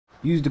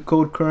Use the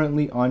code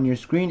currently on your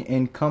screen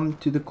and come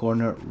to the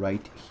corner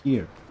right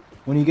here.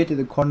 When you get to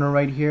the corner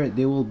right here,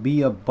 there will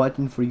be a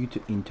button for you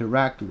to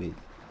interact with.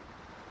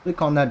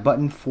 Click on that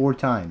button 4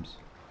 times.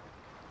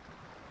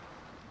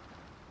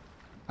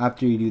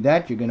 After you do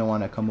that, you're going to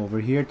want to come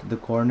over here to the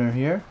corner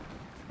here.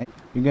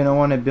 You're going to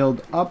want to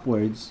build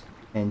upwards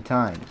 10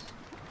 times.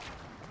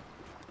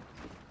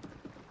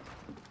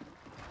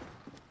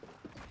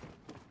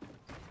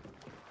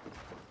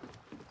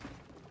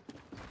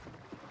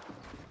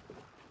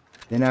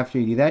 Then after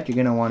you do that, you're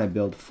going to want to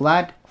build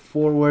flat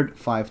forward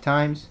 5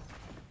 times.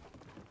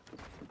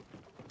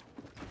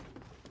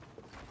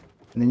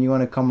 And then you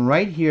want to come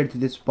right here to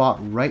this spot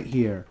right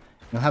here.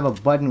 You'll have a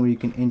button where you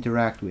can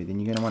interact with,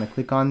 and you're going to want to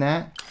click on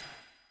that.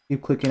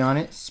 Keep clicking on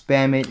it,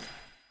 spam it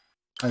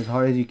as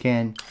hard as you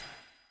can,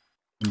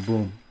 and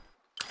boom.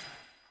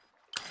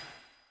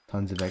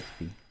 Tons of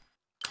XP.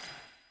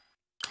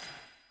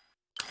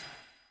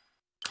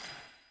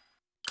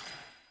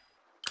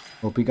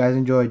 Hope you guys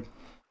enjoyed.